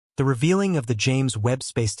The revealing of the James Webb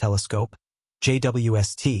Space Telescope,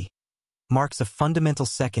 JWST, marks a fundamental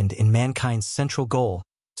second in mankind's central goal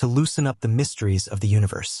to loosen up the mysteries of the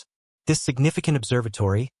universe. This significant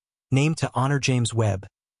observatory, named to honor James Webb,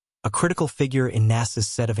 a critical figure in NASA's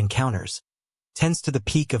set of encounters, tends to the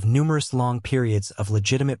peak of numerous long periods of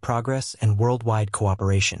legitimate progress and worldwide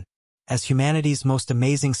cooperation. As humanity's most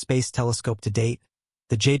amazing space telescope to date,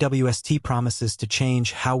 the JWST promises to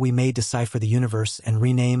change how we may decipher the universe and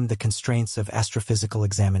rename the constraints of astrophysical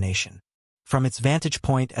examination. From its vantage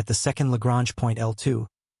point at the second Lagrange point L2,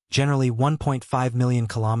 generally 1.5 million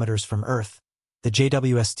kilometers from Earth, the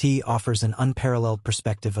JWST offers an unparalleled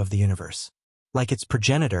perspective of the universe. Like its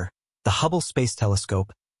progenitor, the Hubble Space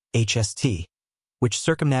Telescope, HST, which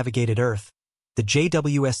circumnavigated Earth, the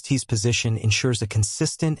JWST's position ensures a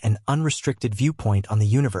consistent and unrestricted viewpoint on the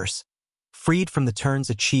universe, freed from the turns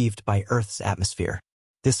achieved by Earth's atmosphere.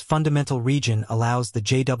 This fundamental region allows the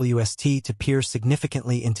JWST to peer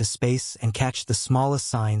significantly into space and catch the smallest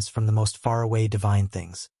signs from the most faraway divine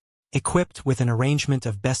things. Equipped with an arrangement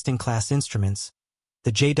of best-in-class instruments,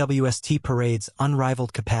 the JWST parades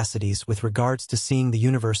unrivaled capacities with regards to seeing the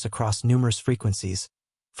universe across numerous frequencies,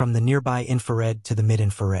 from the nearby infrared to the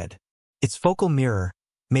mid-infrared. Its focal mirror,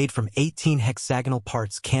 made from 18 hexagonal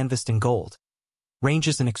parts canvassed in gold,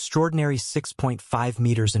 ranges an extraordinary 6.5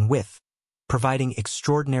 meters in width, providing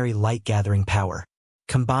extraordinary light-gathering power.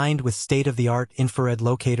 Combined with state-of-the-art infrared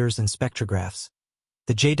locators and spectrographs,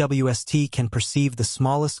 the JWST can perceive the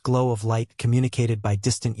smallest glow of light communicated by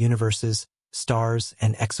distant universes, stars,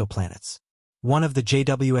 and exoplanets. One of the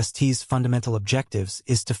JWST's fundamental objectives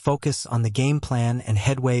is to focus on the game plan and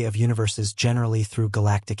headway of universes generally through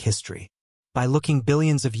galactic history. By looking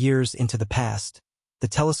billions of years into the past, the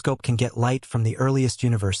telescope can get light from the earliest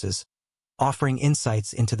universes, offering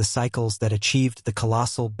insights into the cycles that achieved the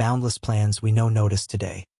colossal, boundless plans we notice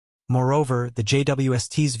today. Moreover, the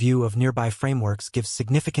JWST's view of nearby frameworks gives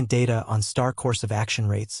significant data on star course of action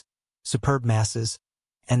rates, superb masses,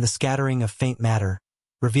 and the scattering of faint matter,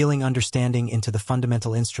 revealing understanding into the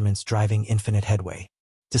fundamental instruments driving infinite headway.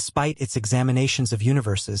 Despite its examinations of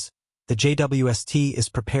universes, the JWST is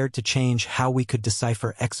prepared to change how we could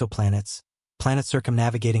decipher exoplanets,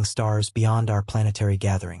 planet-circumnavigating stars beyond our planetary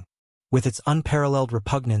gathering. With its unparalleled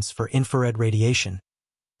repugnance for infrared radiation,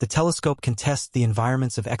 the telescope can test the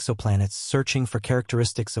environments of exoplanets, searching for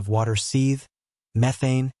characteristics of water seethe,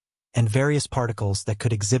 methane, and various particles that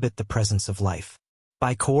could exhibit the presence of life.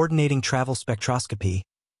 By coordinating travel spectroscopy,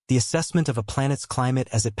 the assessment of a planet's climate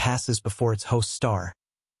as it passes before its host star,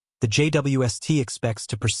 the JWST expects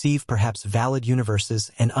to perceive perhaps valid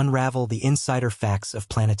universes and unravel the insider facts of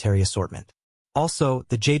planetary assortment. Also,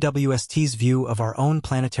 the JWST's view of our own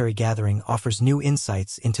planetary gathering offers new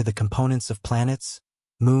insights into the components of planets,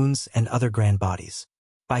 moons, and other grand bodies.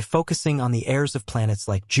 By focusing on the heirs of planets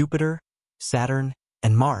like Jupiter, Saturn,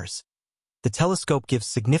 and Mars, the telescope gives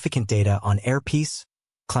significant data on airpiece,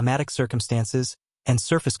 climatic circumstances, and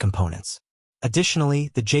surface components.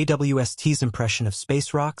 Additionally, the JWST's impression of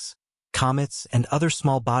space rocks, comets, and other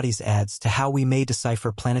small bodies adds to how we may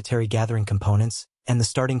decipher planetary gathering components and the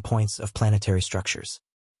starting points of planetary structures.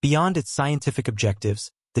 Beyond its scientific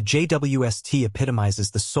objectives, the JWST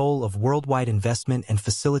epitomizes the soul of worldwide investment and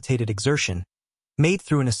facilitated exertion, made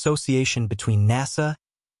through an association between NASA,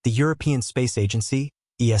 the European Space Agency,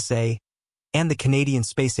 ESA, and the Canadian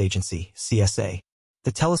Space Agency, CSA.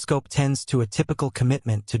 The telescope tends to a typical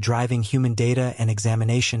commitment to driving human data and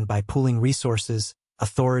examination by pooling resources,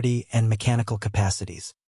 authority, and mechanical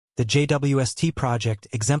capacities. The JWST project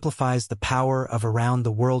exemplifies the power of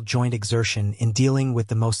around-the-world joint exertion in dealing with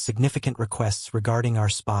the most significant requests regarding our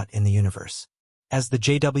spot in the universe. As the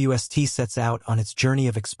JWST sets out on its journey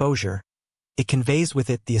of exposure, it conveys with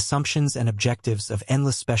it the assumptions and objectives of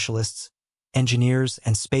endless specialists, engineers,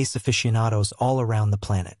 and space aficionados all around the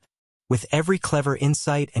planet. With every clever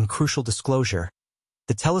insight and crucial disclosure,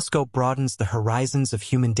 the telescope broadens the horizons of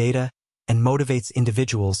human data and motivates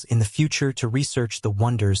individuals in the future to research the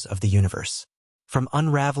wonders of the universe. From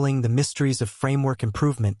unraveling the mysteries of framework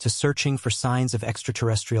improvement to searching for signs of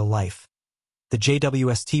extraterrestrial life, the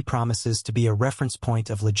JWST promises to be a reference point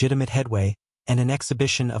of legitimate headway and an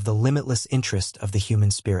exhibition of the limitless interest of the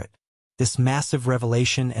human spirit. This massive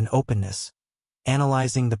revelation and openness,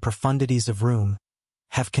 analyzing the profundities of room,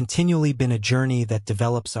 have continually been a journey that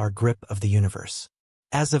develops our grip of the universe.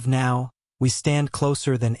 As of now, we stand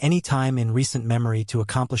closer than any time in recent memory to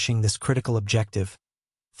accomplishing this critical objective,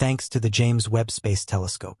 thanks to the James Webb Space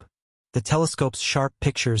Telescope. The telescope's sharp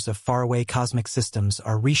pictures of faraway cosmic systems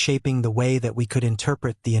are reshaping the way that we could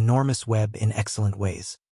interpret the enormous web in excellent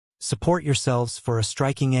ways. Support yourselves for a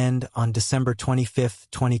striking end on December 25,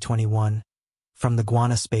 2021, from the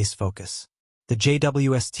Guana Space Focus. The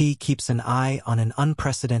JWST keeps an eye on an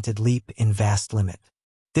unprecedented leap in vast limit.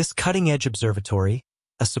 This cutting-edge observatory,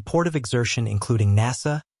 a supportive exertion including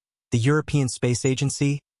NASA, the European Space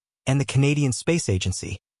Agency, and the Canadian Space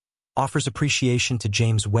Agency, offers appreciation to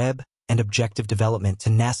James Webb and objective development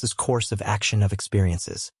to NASA's course of action of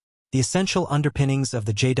experiences. The essential underpinnings of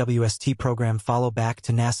the JWST program follow back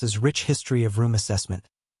to NASA's rich history of room assessment,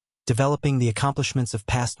 developing the accomplishments of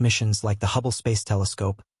past missions like the Hubble Space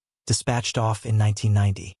Telescope, dispatched off in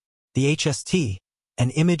 1990. The HST,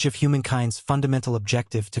 an image of humankind's fundamental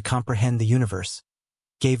objective to comprehend the universe,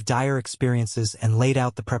 gave dire experiences and laid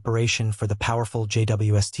out the preparation for the powerful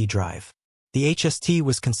JWST drive. The HST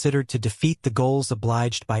was considered to defeat the goals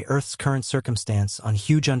obliged by Earth's current circumstance on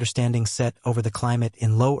huge understanding set over the climate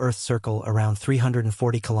in low Earth circle around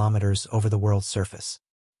 340 kilometers over the world's surface.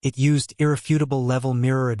 It used irrefutable level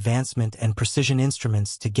mirror advancement and precision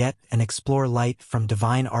instruments to get and explore light from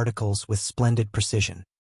divine articles with splendid precision.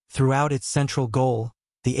 Throughout its central goal,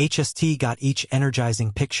 the HST got each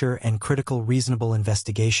energizing picture and critical reasonable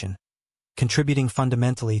investigation, contributing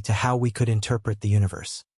fundamentally to how we could interpret the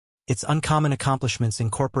universe. Its uncommon accomplishments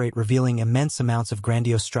incorporate revealing immense amounts of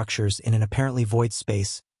grandiose structures in an apparently void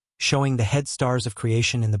space, showing the head stars of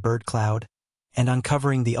creation in the bird cloud, and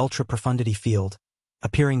uncovering the ultra-profundity field,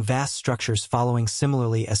 appearing vast structures following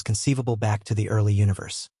similarly as conceivable back to the early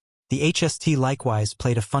universe. The HST likewise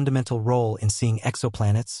played a fundamental role in seeing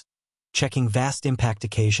exoplanets, checking vast impact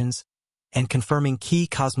occasions, and confirming key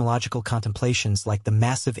cosmological contemplations like the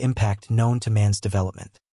massive impact known to man's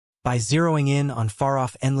development. By zeroing in on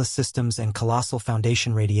far-off endless systems and colossal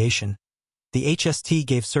foundation radiation, the HST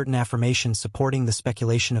gave certain affirmations supporting the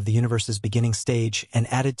speculation of the universe's beginning stage and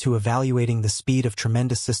added to evaluating the speed of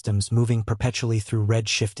tremendous systems moving perpetually through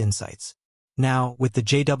redshift insights. Now, with the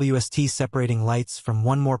JWST separating lights from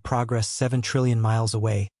one more progress 7 trillion miles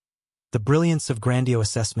away, the brilliance of grandiose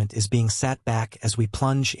assessment is being sat back as we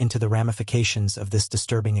plunge into the ramifications of this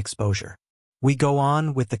disturbing exposure. We go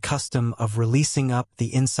on with the custom of releasing up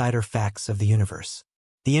the insider facts of the universe.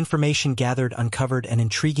 The information gathered uncovered an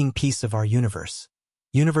intriguing piece of our universe.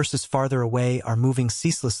 Universes farther away are moving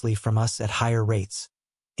ceaselessly from us at higher rates,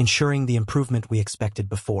 ensuring the improvement we expected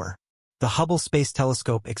before. The Hubble Space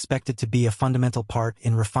Telescope expected to be a fundamental part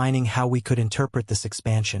in refining how we could interpret this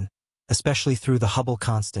expansion, especially through the Hubble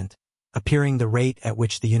constant, appearing the rate at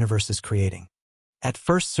which the universe is creating. At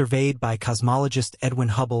first surveyed by cosmologist Edwin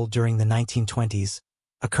Hubble during the 1920s,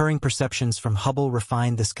 occurring perceptions from Hubble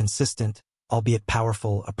refined this consistent, albeit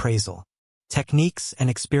powerful, appraisal. Techniques and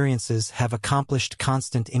experiences have accomplished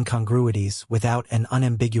constant incongruities without an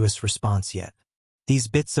unambiguous response yet. These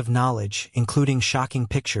bits of knowledge, including shocking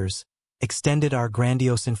pictures, extended our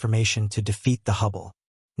grandiose information to defeat the Hubble.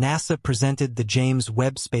 NASA presented the James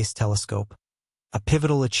Webb Space Telescope, a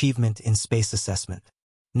pivotal achievement in space assessment.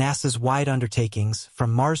 NASA's wide undertakings,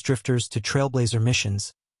 from Mars drifters to trailblazer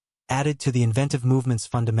missions, added to the inventive movements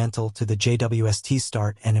fundamental to the JWST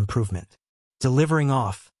start and improvement. Delivering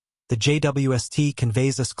off, the JWST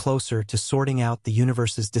conveys us closer to sorting out the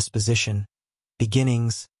universe's disposition,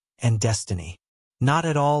 beginnings, and destiny. Not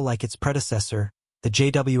at all like its predecessor, the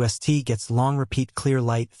JWST gets long repeat clear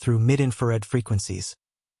light through mid-infrared frequencies,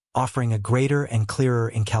 offering a greater and clearer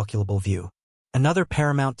incalculable view. Another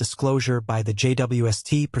paramount disclosure by the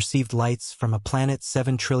JWST perceived lights from a planet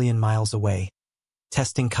 7 trillion miles away,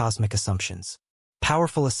 testing cosmic assumptions.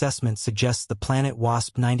 Powerful assessment suggests the planet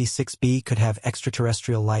WASP-96b could have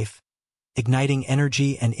extraterrestrial life, igniting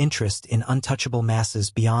energy and interest in untouchable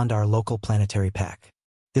masses beyond our local planetary pack.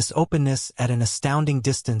 This openness at an astounding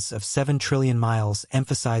distance of 7 trillion miles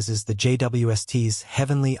emphasizes the JWST's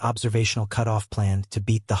heavenly observational cutoff plan to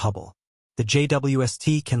beat the Hubble. The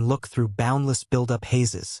JWST can look through boundless build-up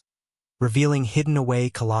hazes, revealing hidden-away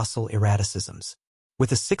colossal erraticisms.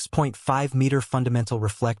 With a 6.5-meter fundamental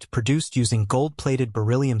reflect produced using gold-plated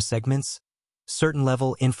beryllium segments,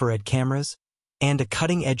 certain-level infrared cameras, and a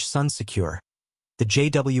cutting-edge sun secure, the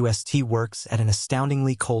JWST works at an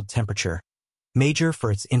astoundingly cold temperature, major for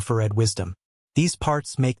its infrared wisdom. These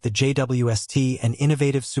parts make the JWST an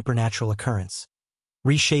innovative supernatural occurrence,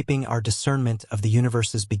 reshaping our discernment of the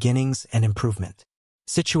universe's beginnings and improvement.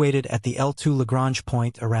 Situated at the L2 Lagrange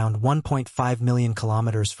point around 1.5 million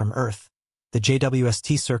kilometers from Earth, the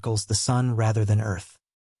JWST circles the Sun rather than Earth.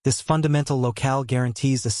 This fundamental locale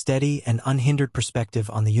guarantees a steady and unhindered perspective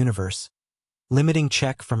on the universe, limiting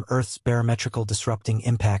check from Earth's barometrical disrupting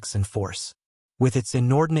impacts and force. With its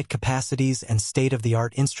inordinate capacities and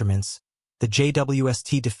state-of-the-art instruments, the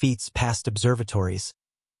JWST defeats past observatories,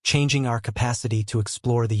 changing our capacity to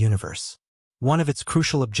explore the universe. One of its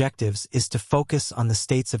crucial objectives is to focus on the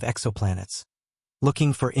states of exoplanets,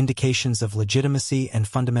 looking for indications of legitimacy and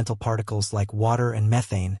fundamental particles like water and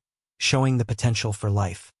methane, showing the potential for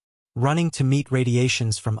life. Running to meet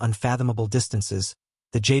radiations from unfathomable distances,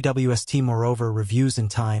 the JWST moreover reviews in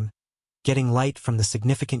time, getting light from the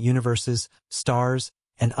significant universes, stars,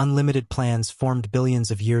 and unlimited plans formed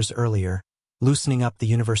billions of years earlier, loosening up the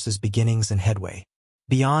universe's beginnings and headway.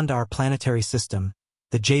 Beyond our planetary system,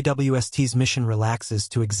 the JWST's mission relaxes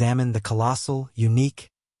to examine the colossal, unique,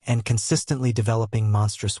 and consistently developing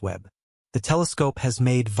monstrous web. The telescope has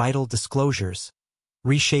made vital disclosures,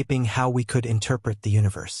 reshaping how we could interpret the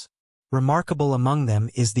universe. Remarkable among them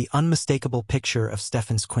is the unmistakable picture of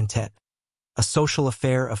Stephan's quintet, a social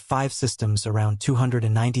affair of 5 systems around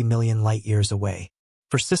 290 million light-years away.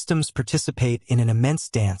 For systems participate in an immense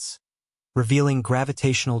dance, revealing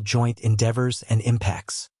gravitational joint endeavors and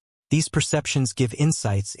impacts. These perceptions give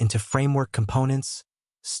insights into framework components,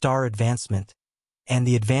 star advancement, and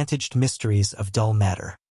the advantaged mysteries of dull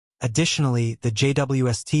matter. Additionally, the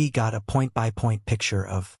JWST got a point-by-point picture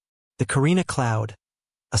of the Carina Cloud,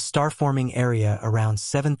 a star-forming area around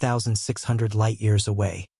 7,600 light-years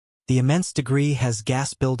away. The immense degree has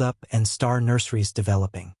gas buildup and star nurseries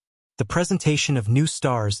developing. The presentation of new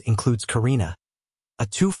stars includes Carina, a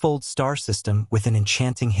 2-fold star system with an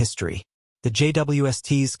enchanting history. The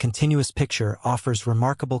JWST's continuous picture offers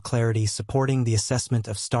remarkable clarity supporting the assessment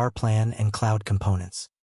of star plan and cloud components.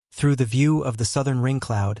 Through the view of the southern ring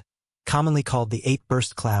cloud, commonly called the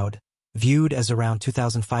 8-burst cloud, viewed as around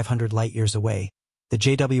 2,500 light-years away, the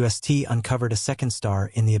JWST uncovered a second star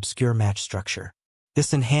in the obscure match structure.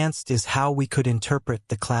 This enhanced is how we could interpret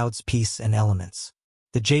the cloud's piece and elements.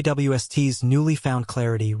 The JWST's newly found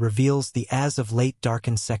clarity reveals the as-of-late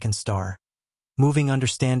darkened second star, moving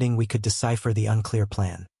understanding we could decipher the unclear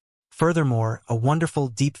plan. Furthermore, a wonderful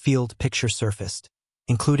deep-field picture surfaced,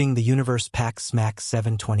 including the universe pack SMAC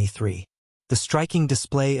 723. The striking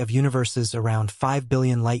display of universes around 5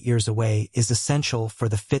 billion light-years away is essential for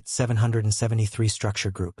the FIT 773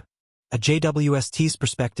 structure group. A JWST's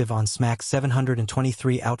perspective on SMAC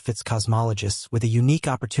 723 outfits cosmologists with a unique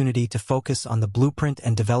opportunity to focus on the blueprint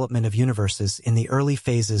and development of universes in the early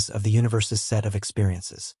phases of the universe's set of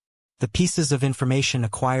experiences. The pieces of information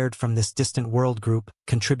acquired from this distant world group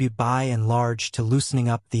contribute by and large to loosening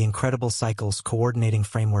up the incredible cycle's coordinating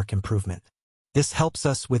framework improvement. This helps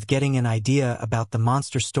us with getting an idea about the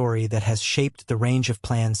monster story that has shaped the range of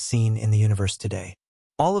plans seen in the universe today.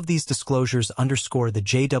 All of these disclosures underscore the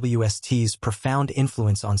JWST's profound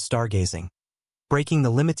influence on stargazing, breaking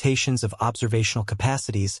the limitations of observational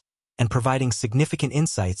capacities and providing significant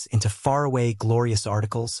insights into faraway glorious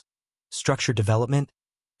articles, structure development,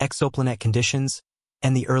 exoplanet conditions,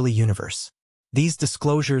 and the early universe. These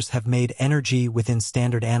disclosures have made energy within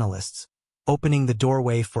standard analysts, opening the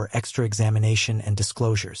doorway for extra examination and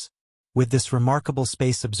disclosures. With this remarkable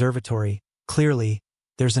space observatory, clearly,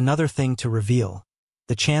 there's another thing to reveal.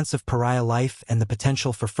 The chance of pariah life and the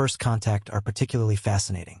potential for first contact are particularly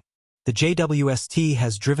fascinating. The JWST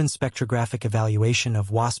has driven spectrographic evaluation of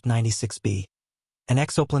WASP-96b, an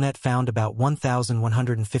exoplanet found about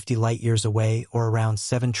 1,150 light-years away or around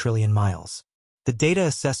 7 trillion miles. The data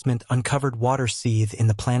assessment uncovered water seethe in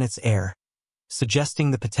the planet's air,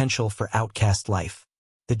 suggesting the potential for outcast life.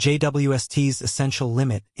 The JWST's essential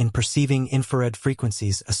limit in perceiving infrared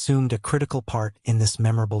frequencies assumed a critical part in this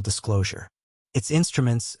memorable disclosure. Its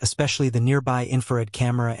instruments, especially the nearby infrared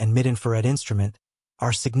camera and mid-infrared instrument,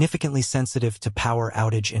 are significantly sensitive to power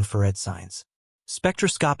outage infrared signs.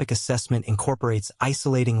 Spectroscopic assessment incorporates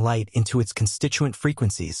isolating light into its constituent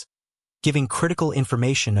frequencies, giving critical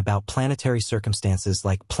information about planetary circumstances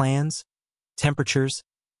like plans, temperatures,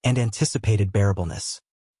 and anticipated bearableness.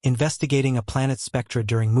 Investigating a planet's spectra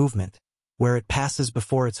during movement, where it passes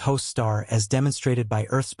before its host star as demonstrated by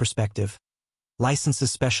Earth's perspective,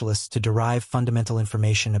 licenses specialists to derive fundamental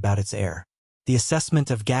information about its air. The assessment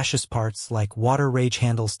of gaseous parts like water rage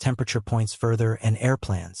handles temperature points further and air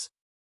plans,